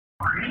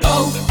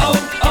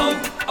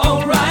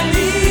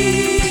O'Reilly.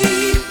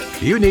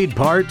 You need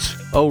parts?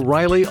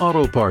 O'Reilly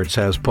Auto Parts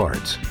has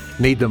parts.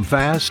 Need them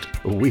fast?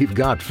 We've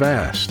got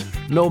fast.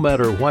 No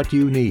matter what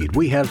you need,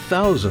 we have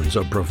thousands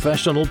of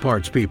professional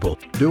parts people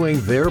doing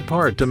their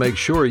part to make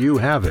sure you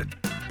have it.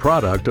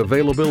 Product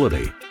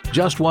availability.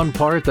 Just one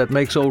part that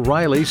makes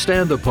O'Reilly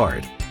stand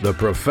apart. The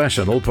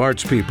professional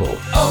parts people.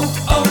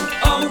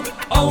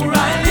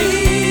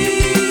 O'Reilly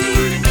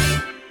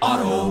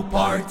Auto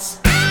Parts.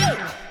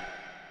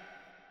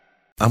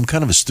 I'm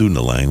kind of a student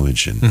of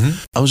language, and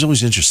I was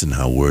always interested in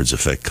how words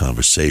affect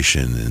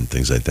conversation and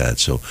things like that.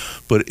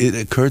 But it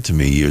occurred to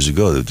me years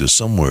ago that there's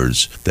some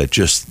words that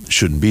just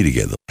shouldn't be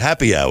together.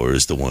 Happy hour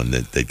is the one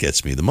that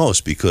gets me the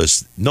most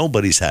because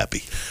nobody's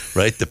happy,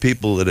 right? The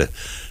people that are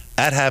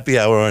at happy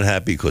hour aren't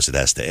happy because it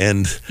has to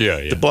end.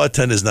 Yeah. The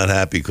bartender's not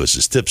happy because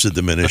his tips are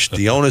diminished.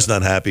 The owner's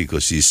not happy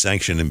because he's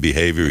sanctioning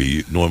behavior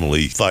he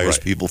normally fires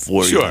people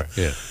for. Sure,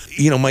 yeah.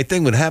 My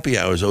thing with happy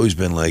hour has always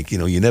been like,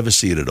 you never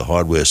see it at a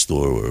hardware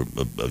store or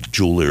a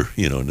jeweler.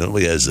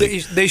 Nobody has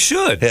They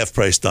should.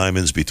 half-price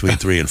diamonds between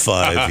 3 and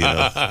 5.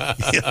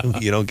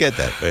 You don't get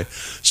that, right?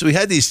 So we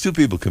had these two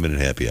people come in at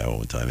happy hour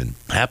one time, and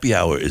happy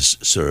hour is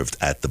served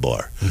at the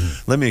bar.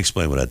 Let me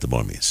explain what at the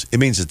bar means. It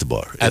means at the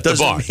bar. At the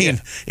bar, It doesn't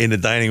mean in the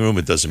dining room.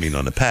 It doesn't mean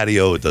on the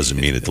patio. It doesn't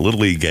mean at the Little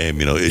League game.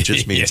 It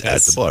just means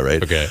at the bar,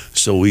 right? Okay.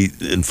 So we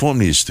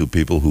informed these two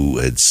people who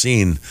had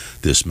seen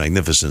this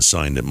magnificent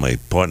sign that my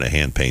partner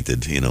hand-painted,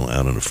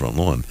 out on the front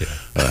lawn.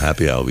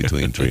 Happy hour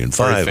between 3 and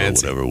 5 or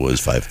whatever it was,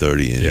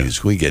 5:30. And he goes,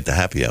 "Can we get the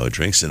happy hour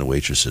drinks?" And the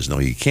waitress says, "No,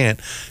 you can't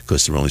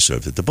because they're only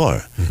served at the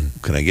bar.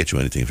 Can I get you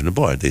anything from the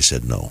bar?" They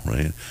said no,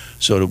 right?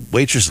 So the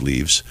waitress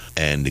leaves,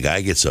 and the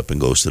guy gets up and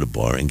goes to the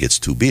bar and gets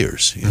 2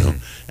 beers,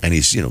 and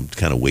he's,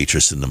 kind of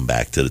waitressing them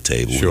back to the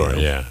table. Sure,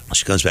 yeah.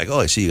 She comes back, "Oh,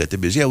 I see you got the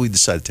beers." "Yeah, we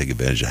decided to take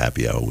advantage of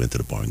happy hour. Went to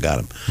the bar and got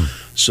them."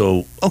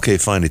 So, okay,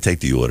 fine, they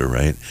take the order,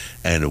 right?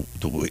 And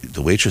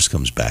the waitress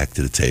comes back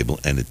to the table,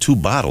 and the 2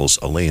 bottles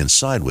are laying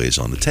sideways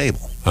on the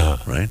table,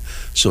 right?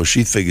 So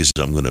she figures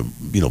I'm going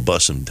to,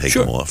 bust them, take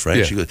them off, right?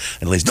 Yeah. She goes,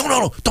 and the lady's,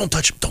 no, don't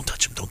touch them,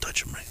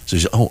 right? So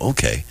she says, "Oh,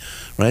 okay."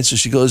 Right, so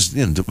she goes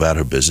about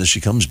her business.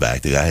 She comes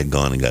back. The guy had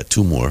gone and got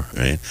 2 more,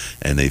 right?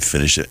 And they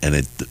finished it,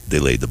 and they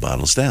laid the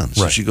bottles down.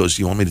 So she goes,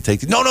 "You want me to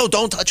take them?" No,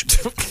 don't touch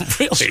them.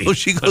 Really? So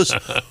she goes,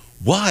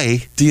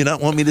 "Why do you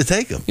not want me to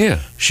take them?" Yeah.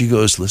 She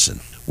goes,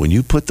 "Listen, when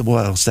you put the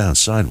bottles down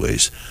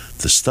sideways,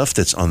 the stuff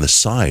that's on the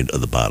side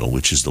of the bottle,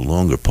 which is the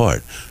longer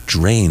part,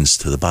 drains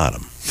to the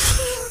bottom.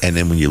 And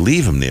then when you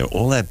leave them there,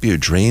 all that beer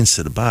drains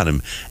to the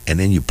bottom, and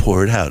then you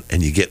pour it out,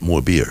 and you get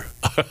more beer."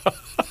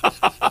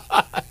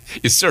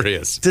 You're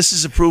serious? This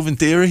is a proven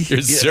theory?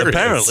 You're serious?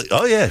 Apparently.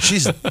 Oh, yeah.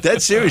 She's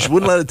dead serious. She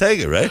wouldn't let her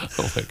take it, right?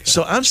 Oh, my God.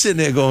 So I'm sitting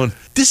there going,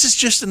 this is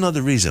just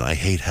another reason I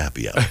hate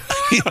happy hour.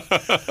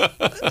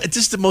 It's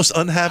just the most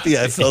unhappy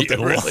I've felt in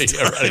a long time.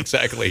 Yeah, right,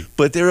 exactly.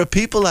 But there are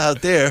people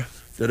out there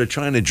that are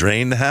trying to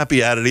drain the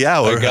happy out of the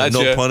hour. I gotcha.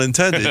 No pun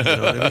intended. You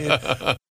know what I mean?